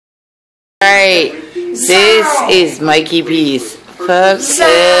Alright, this is Mikey Peace. Fucked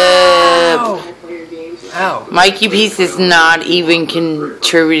up. Ow. Mikey Peace is not even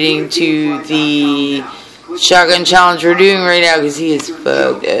contributing to the shotgun challenge we're doing right now because he is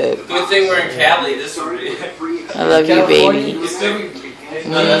fucked up. Good thing we're in Cali. This would be. I love you, baby. No,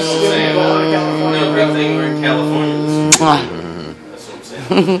 that's what I'm saying. No, good thing we're in California. That's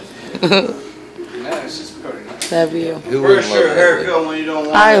what I'm saying. Love you. Where's your haircut when you don't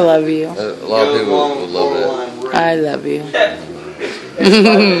want I love you. A lot of people would love that. I love you.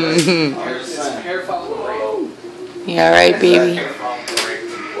 You alright, baby?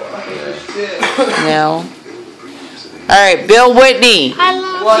 No. Alright, Bill Whitney.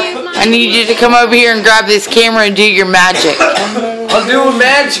 I need you to come over here and grab this camera and do your magic. I'm doing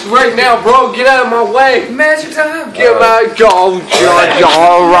magic right now, bro. Get out of my way. Magic time. Get out.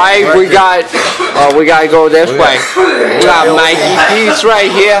 Alright, we gotta go this way. We got Mikey Peace right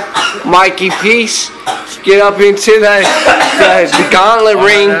here. Mikey Peace. Get up into the gauntlet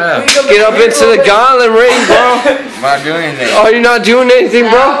ring. Get up into the gauntlet ring, bro. I'm not doing anything. Oh, you're not doing anything,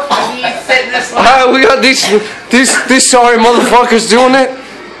 bro? Alright, we got these sorry motherfuckers doing it.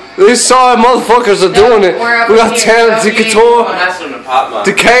 These sorry motherfuckers are doing it. We got Tanner, Decatur,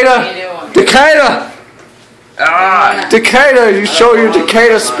 Decatur. Decatur, you show your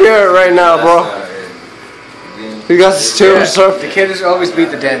Decatur spirit right now, bro. We got this too, sir. Decatur's always beat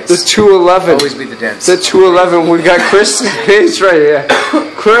the dents. The 211. Always beat the dents. The 211. We got Chris's piece right here.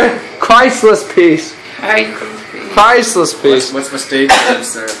 Christless piece. Priceless piece. What's my stage name,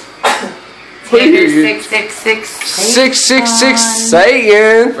 sir? 666. 666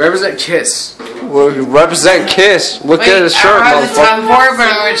 Satan. Represent Kiss. We represent Kiss. Look at his shirt, I don't have the time motherfucker. for it, but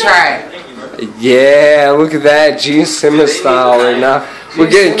I'm gonna try it. Yeah, look at that Gene Simmons style right now. We're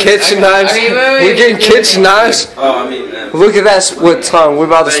getting kitchen knives. We're getting kitchen knives. Oh, I mean, Look at that split tongue. We're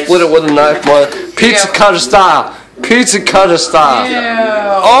about to split it with a knife, man. Pizza cutter style. Pizza cutter style.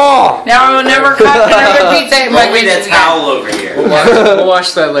 Oh! Now I will never cut another pizza in my Roll me that towel over here. We'll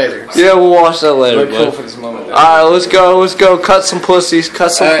watch that later. Yeah, we'll watch that later, We're cool bud. for this moment. Alright, let's go. Let's go. Cut some pussies.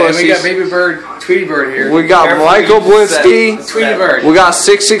 Cut some And we got pussies. Baby Bird, Tweety Bird here. We got Careful, Michael you just said Blinsky. Tweety Bird. We got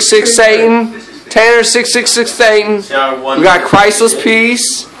 666 Satan. Tanner 666 Satan. We got Christless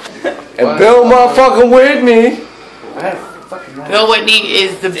Peace. And Bill motherfucking Whitney. Bill Whitney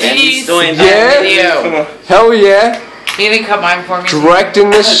is the beast. Yeah. Video. Hell yeah. You didn't cut mine for me.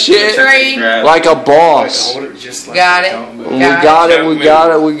 Directing this shit like a boss. Got it. We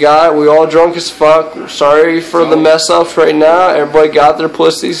got it. We all drunk as fuck. Sorry for the mess ups right now. Everybody got their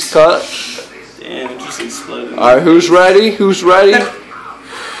pussies cut. Damn, it just exploded. Alright, who's ready? Who's ready?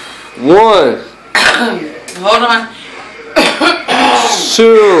 1, Hold on.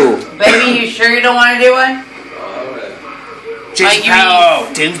 2. Baby, you sure you don't want to do one? Jason Powell,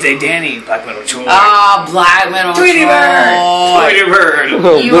 Doomsday Danny, Black Metal Troy. Oh, Black Metal Tweety Bird. Tweety Bird.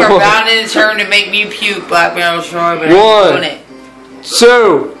 You are bound in turn to make me puke, Black Metal Troy, but I'm 1, doing it.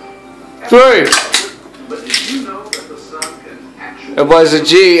 2, 3. Everybody's a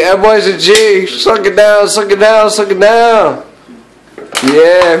G. Everybody's a G. Suck it down. Suck it down. Suck it down.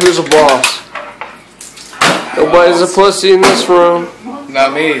 Yeah, who's a boss? Nobody's a pussy in this room.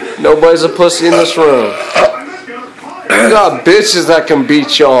 Not me. Nobody's a pussy in this room. You got bitches that can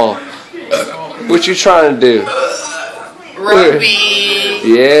beat y'all. What you trying to do? Rugby.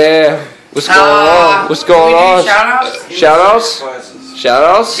 Yeah. What's going on? What's going on? Shout-outs? Shout-outs?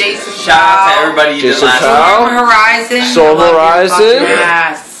 Shout-outs? Jason Shout out to everybody you did Jason last Powell. time. Horizon. Soul I love your Horizon. fucking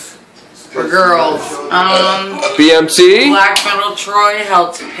ass. For girls. BMT. Black Metal Troy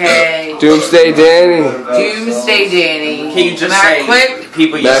helped pay. Doomsday Danny. Doomsday Danny. Can you just Matt say Quick?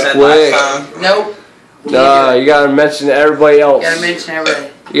 people you Matt said Quick. last time? Nope. Nah, you gotta mention everybody else. You gotta mention everybody.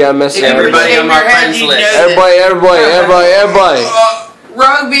 You gotta mention Everybody on my friends You list. know Everybody.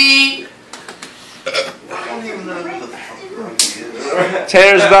 Rugby.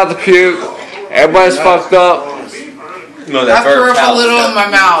 Tanner's about to puke. Everybody's fucked up. No, I that threw bird up a little in my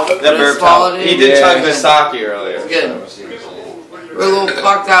mouth. That bird swallowed fell. it. He did Yeah. chug the sake earlier. Good. We're a little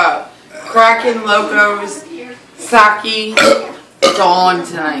fucked up. Kraken, Locos, Saki. It's on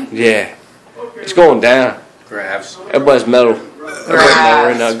tonight. Yeah. It's going down. Grabs. Everybody's metal. Everybody's metal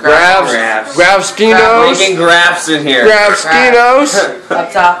right now. Grabs. Skinos. Making graphs in here. Grab Skinos.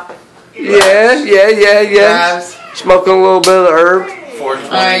 Up top. Yeah. Grabs. Smoking a little bit of the herb.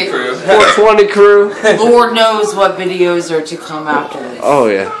 420 crew. 420 crew. Lord knows what videos are to come after this. Oh,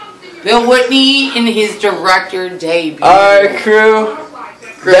 yeah. Bill Whitney in his director debut. Alright, crew.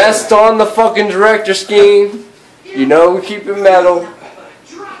 Best on the fucking director scheme. You know we keep it metal.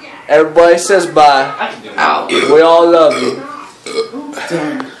 Everybody says bye. Out. We all love you.